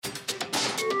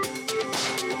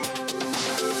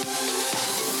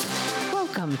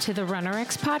to the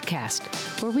RunnerX podcast,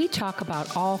 where we talk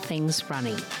about all things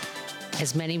running.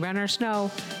 As many runners know,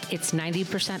 it's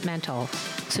 90% mental.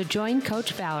 So join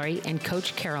Coach Valerie and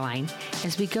Coach Caroline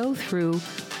as we go through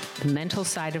the mental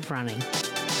side of running.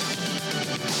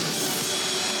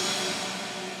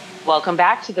 Welcome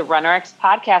back to the RunnerX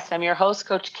podcast. I'm your host,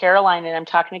 Coach Caroline, and I'm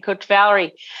talking to Coach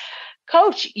Valerie.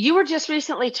 Coach, you were just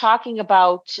recently talking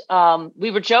about, we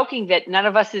were joking that none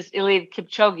of us is Eliud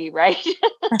Kipchoge, right?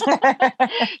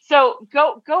 So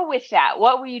go with that.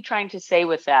 What were you trying to say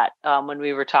with that when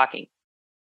we were talking?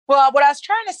 Well, what I was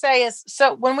trying to say is,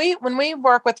 so when we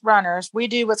work with runners, we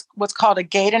do what's called a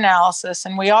gait analysis,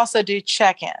 and we also do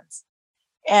check-ins.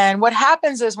 And what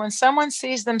happens is when someone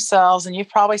sees themselves, and you've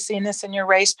probably seen this in your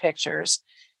race pictures,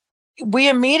 we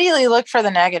immediately look for the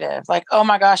negative, like, oh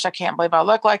my gosh, I can't believe I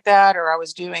look like that, or I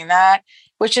was doing that,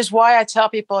 which is why I tell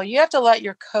people you have to let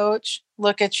your coach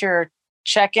look at your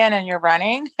check-in and your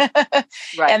running.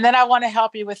 Right. And then I want to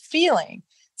help you with feeling.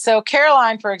 So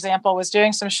Caroline, for example, was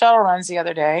doing some shuttle runs the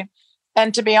other day.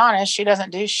 And to be honest, she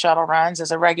doesn't do shuttle runs as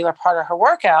a regular part of her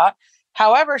workout.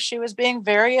 However, she was being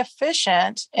very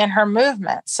efficient in her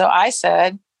movement. So I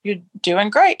said, "You're doing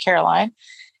great, Caroline."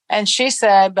 And she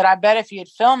said, "But I bet if you had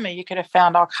filmed me, you could have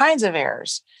found all kinds of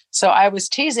errors." So I was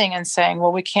teasing and saying,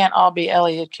 well, we can't all be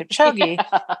Eliud Kipchoge.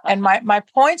 And my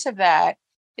point of that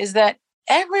is that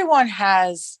everyone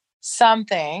has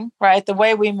something, right? The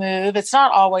way we move, it's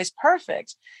not always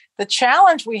perfect. The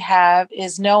challenge we have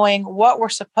is knowing what we're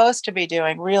supposed to be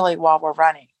doing really while we're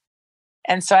running.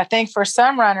 And so I think for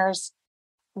some runners,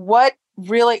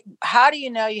 how do you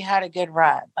know you had a good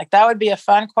run? Like that would be a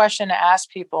fun question to ask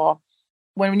people.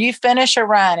 When you finish a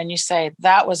run and you say,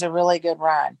 that was a really good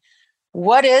run,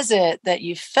 what is it that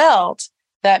you felt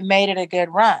that made it a good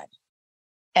run?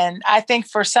 And I think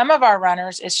for some of our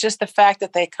runners, it's just the fact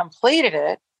that they completed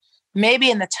it, maybe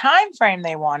in the time frame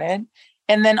they wanted,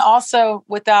 and then also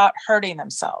without hurting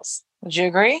themselves. Would you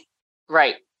agree?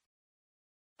 Right.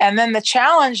 And then the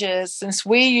challenge is, since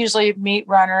we usually meet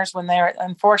runners when they're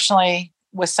unfortunately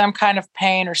with some kind of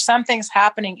pain or something's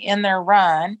happening in their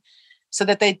run so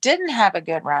that they didn't have a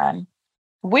good run,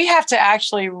 we have to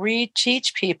actually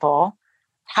reteach people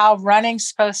how running's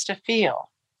supposed to feel.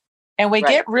 And we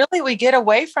get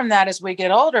away from that as we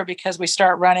get older because we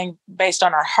start running based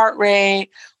on our heart rate,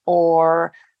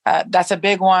 or that's a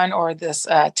big one, or this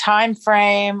time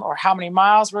frame, or how many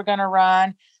miles we're going to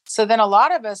run. So then a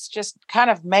lot of us just kind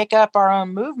of make up our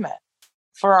own movement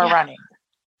for our running.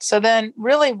 So then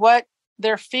really what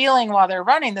they're feeling while they're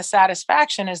running, the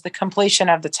satisfaction, is the completion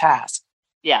of the task.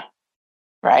 Yeah.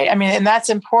 Right. I mean, and that's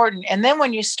important. And then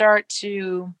when you start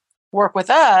to work with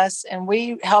us and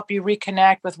we help you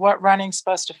reconnect with what running's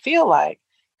supposed to feel like,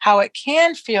 how it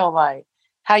can feel like,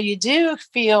 how you do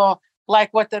feel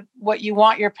like what you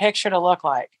want your picture to look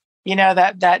like. You know,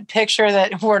 that picture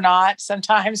that we're not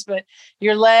sometimes, but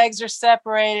your legs are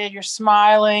separated, you're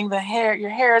smiling, your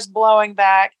hair is blowing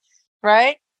back,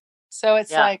 right? So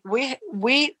it's like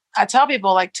I tell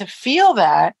people, like, to feel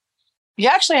that, you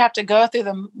actually have to go through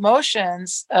the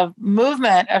motions of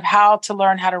movement of how to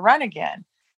learn how to run again.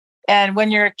 And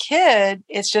when you're a kid,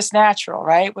 it's just natural,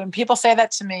 right? When people say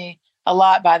that to me a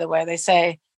lot, by the way, they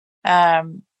say,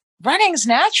 running's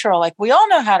natural. Like, we all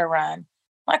know how to run.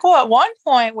 Like, well, at one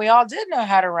point we all did know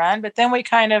how to run, but then we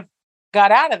kind of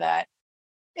got out of that.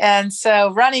 And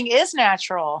so running is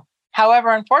natural.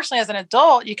 However, unfortunately, as an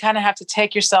adult, you kind of have to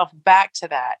take yourself back to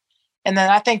that. And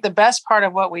then I think the best part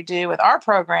of what we do with our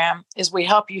program is we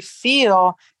help you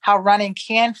feel how running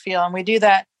can feel. And we do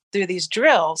that through these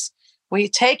drills. We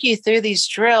take you through these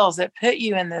drills that put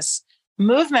you in this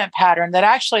movement pattern that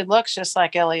actually looks just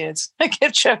like Eliud's,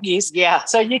 Kipchoge's. Yeah.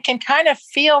 So you can kind of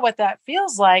feel what that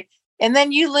feels like. And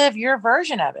then you live your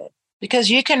version of it,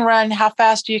 because you can run how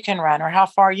fast you can run or how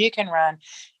far you can run.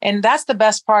 And that's the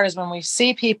best part, is when we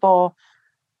see people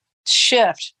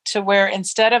shift to where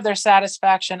instead of their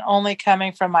satisfaction only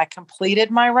coming from I completed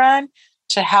my run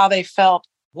to how they felt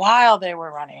while they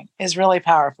were running, is really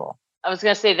powerful. I was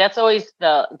going to say, that's always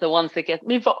the ones that get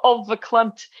me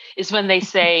overclumped, is when they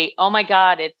say, oh my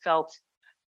God, it felt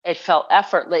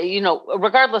effortless,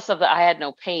 regardless of I had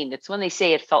no pain. It's when they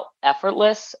say it felt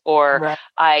effortless, or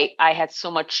I had so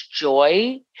much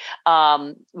joy.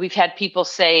 We've had people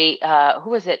say, who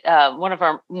was it? One of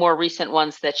our more recent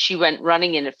ones, that she went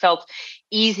running and it felt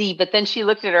easy, but then she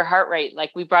looked at her heart rate.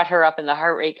 Like, we brought her up in the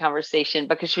heart rate conversation,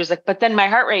 because she was like, but then my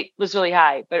heart rate was really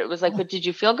high. But it was like, but did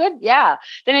you feel good? Yeah.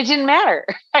 Then it didn't matter.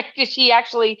 Because she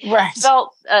actually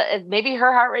felt, maybe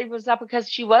her heart rate was up because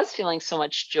she was feeling so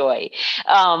much joy.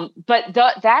 But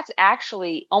that's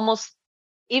actually almost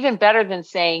even better than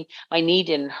saying my knee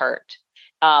didn't hurt.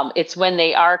 It's when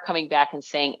they are coming back and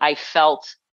saying, I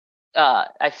felt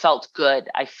good.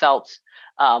 I felt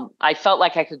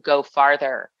like I could go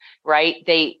farther. Right.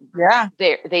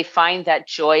 They find that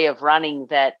joy of running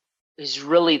that is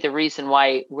really the reason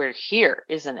why we're here,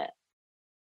 isn't it?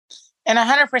 And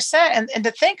 100%. And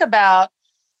to think about,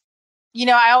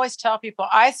 I always tell people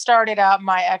I started out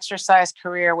my exercise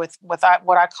career with what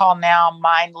I call now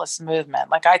mindless movement.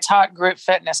 Like I taught group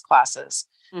fitness classes.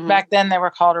 Mm-hmm. Back then they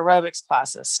were called aerobics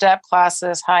classes, step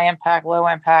classes, high impact, low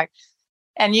impact.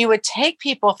 And you would take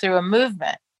people through a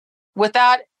movement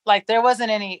without, like, there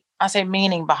wasn't any, I say,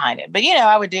 meaning behind it. But,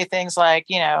 I would do things like,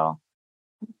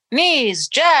 knees,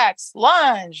 jacks,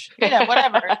 lunge,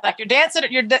 whatever. Like you're dancing,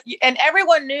 and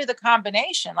everyone knew the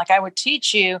combination. Like I would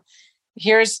teach you,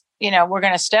 here's, we're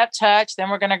going to step, touch, then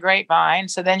we're going to grapevine.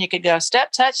 So then you could go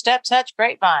step, touch,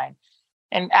 grapevine,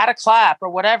 and add a clap or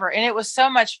whatever. And it was so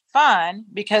much fun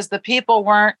because the people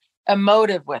weren't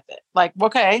emotive with it. Like,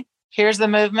 okay, here's the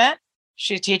movement.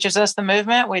 She teaches us the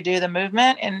movement. We do the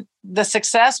movement. And the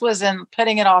success was in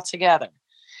putting it all together.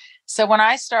 So when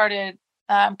I started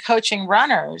coaching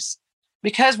runners,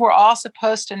 because we're all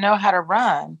supposed to know how to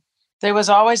run, there was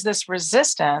always this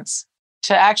resistance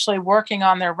to actually working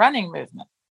on their running movement.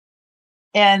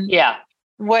 And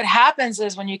what happens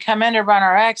is when you come into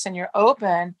RunRx and you're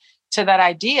open to that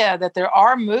idea that there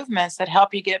are movements that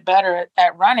help you get better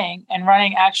at running, and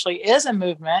running actually is a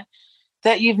movement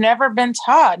that you've never been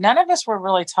taught. None of us were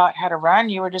really taught how to run.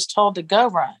 You were just told to go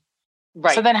run.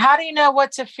 Right. So then how do you know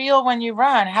what to feel when you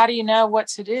run? How do you know what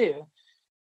to do?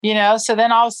 So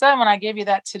then all of a sudden when I give you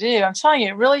that to do, I'm telling you,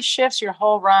 it really shifts your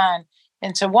whole run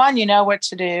into one, what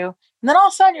to do. And then all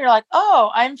of a sudden you're like,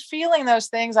 oh, I'm feeling those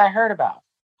things I heard about.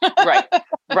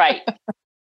 Right.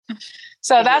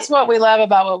 So that's what we love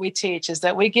about what we teach, is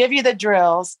that we give you the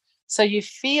drills so you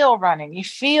feel running, you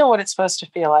feel what it's supposed to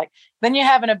feel like. Then you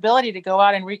have an ability to go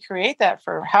out and recreate that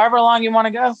for however long you want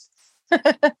to go.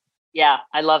 Yeah,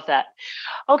 I love that.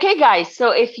 Okay, guys.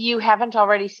 So if you haven't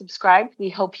already subscribed, we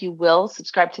hope you will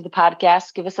subscribe to the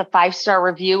podcast. Give us a 5-star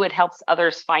review. It helps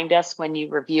others find us when you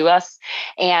review us.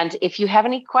 And if you have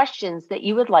any questions that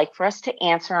you would like for us to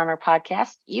answer on our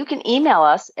podcast, you can email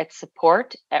us at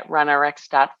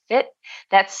support@runrx.fit.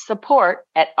 That's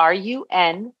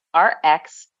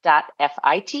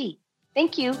support@runrx.fit.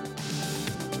 Thank you.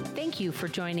 Thank you for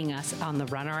joining us on the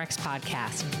RunRx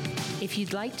podcast. If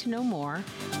you'd like to know more,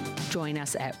 join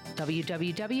us at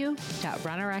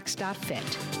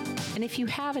www.runrx.fit. And if you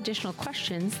have additional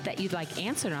questions that you'd like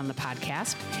answered on the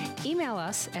podcast, email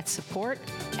us at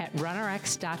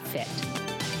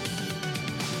support@runrx.fit.